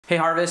Hey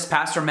Harvest,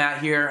 Pastor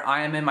Matt here.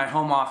 I am in my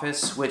home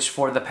office, which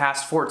for the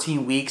past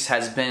 14 weeks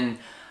has been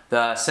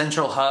the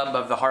central hub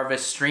of the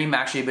Harvest stream.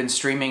 Actually, I've been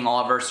streaming all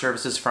of our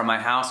services from my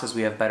house because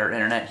we have better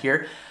internet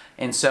here.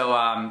 And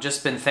so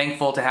just been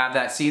thankful to have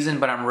that season,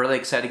 but I'm really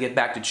excited to get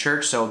back to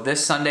church. So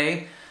this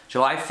Sunday,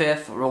 July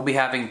 5th, we'll be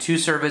having two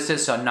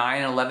services, so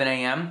 9 and 11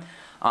 a.m.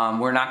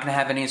 We're not going to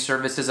have any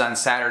services on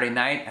Saturday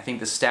night. I think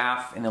the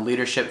staff and the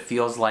leadership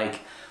feels like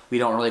we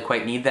don't really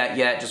quite need that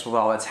yet, just with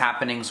all that's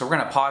happening. So we're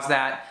going to pause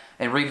that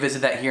and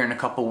revisit that here in a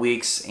couple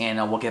weeks, and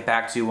we'll get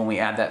back to when we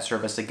add that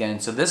service again.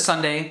 So this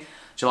Sunday,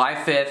 July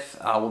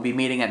 5th, we'll be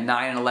meeting at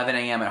 9 and 11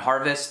 a.m. at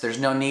Harvest. There's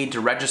no need to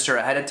register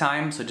ahead of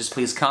time, so just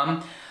please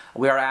come.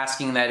 We are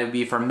asking that it would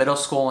be for middle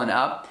school and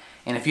up.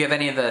 And if you have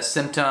any of the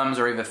symptoms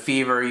or you have a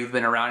fever, you've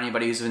been around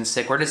anybody who's been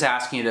sick, we're just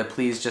asking you to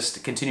please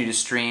just continue to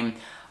stream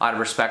out of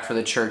respect for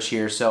the church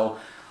here. So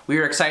we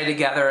are excited to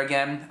gather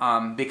again.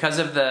 Because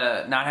of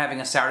the not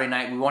having a Saturday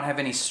night, we won't have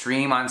any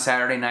stream on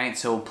Saturday night,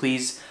 so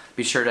please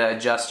be sure to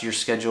adjust your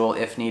schedule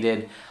if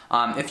needed.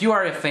 If you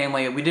are a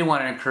family, we did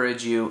want to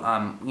encourage you.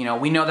 You know,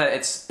 we know that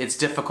it's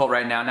difficult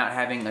right now not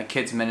having a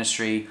kids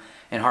ministry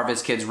and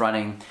Harvest Kids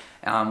running.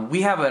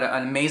 We have an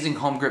amazing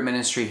home group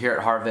ministry here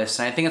at Harvest,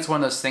 and I think it's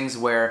one of those things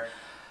where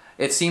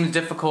it seems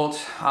difficult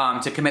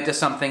to commit to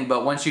something,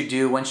 but once you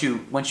do, once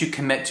you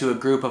commit to a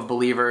group of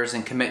believers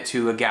and commit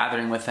to a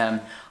gathering with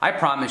them, I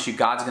promise you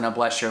God's going to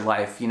bless your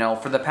life. You know,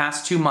 for the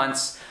past 2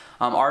 months,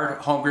 our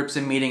home group's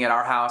been meeting at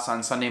our house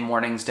on Sunday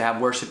mornings to have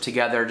worship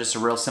together, just a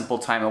real simple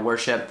time of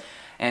worship,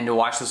 and to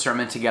watch the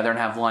sermon together and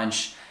have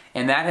lunch.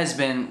 And that has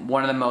been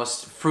one of the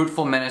most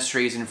fruitful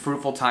ministries and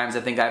fruitful times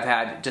I think I've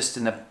had just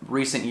in the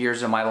recent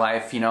years of my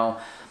life. You know,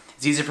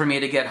 it's easy for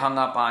me to get hung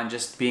up on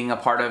just being a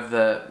part of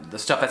the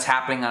stuff that's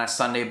happening on a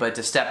Sunday, but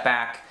to step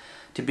back,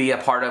 to be a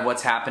part of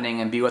what's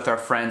happening and be with our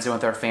friends and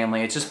with our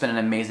family, it's just been an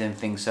amazing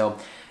thing. So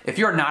if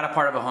you're not a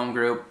part of a home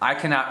group, I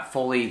cannot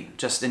fully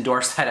just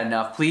endorse that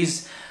enough.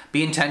 Please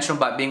be intentional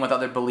about being with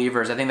other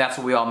believers. I think that's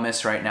what we all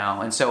miss right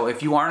now. And so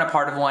if you aren't a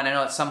part of one, I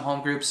know that some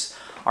home groups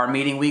are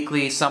meeting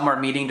weekly, some are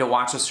meeting to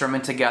watch a sermon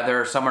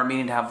together, some are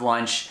meeting to have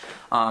lunch.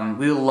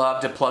 We would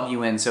love to plug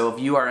you in. So if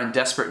you are in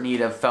desperate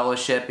need of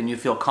fellowship and you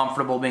feel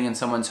comfortable being in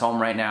someone's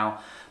home right now,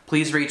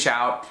 please reach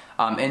out,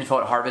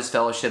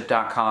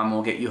 info@harvestfellowship.com.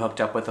 We'll get you hooked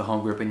up with a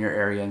home group in your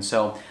area. And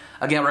so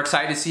again, we're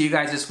excited to see you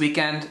guys this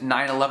weekend,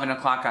 9, 11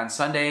 o'clock on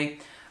Sunday.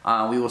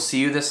 We will see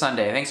you this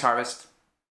Sunday. Thanks, Harvest.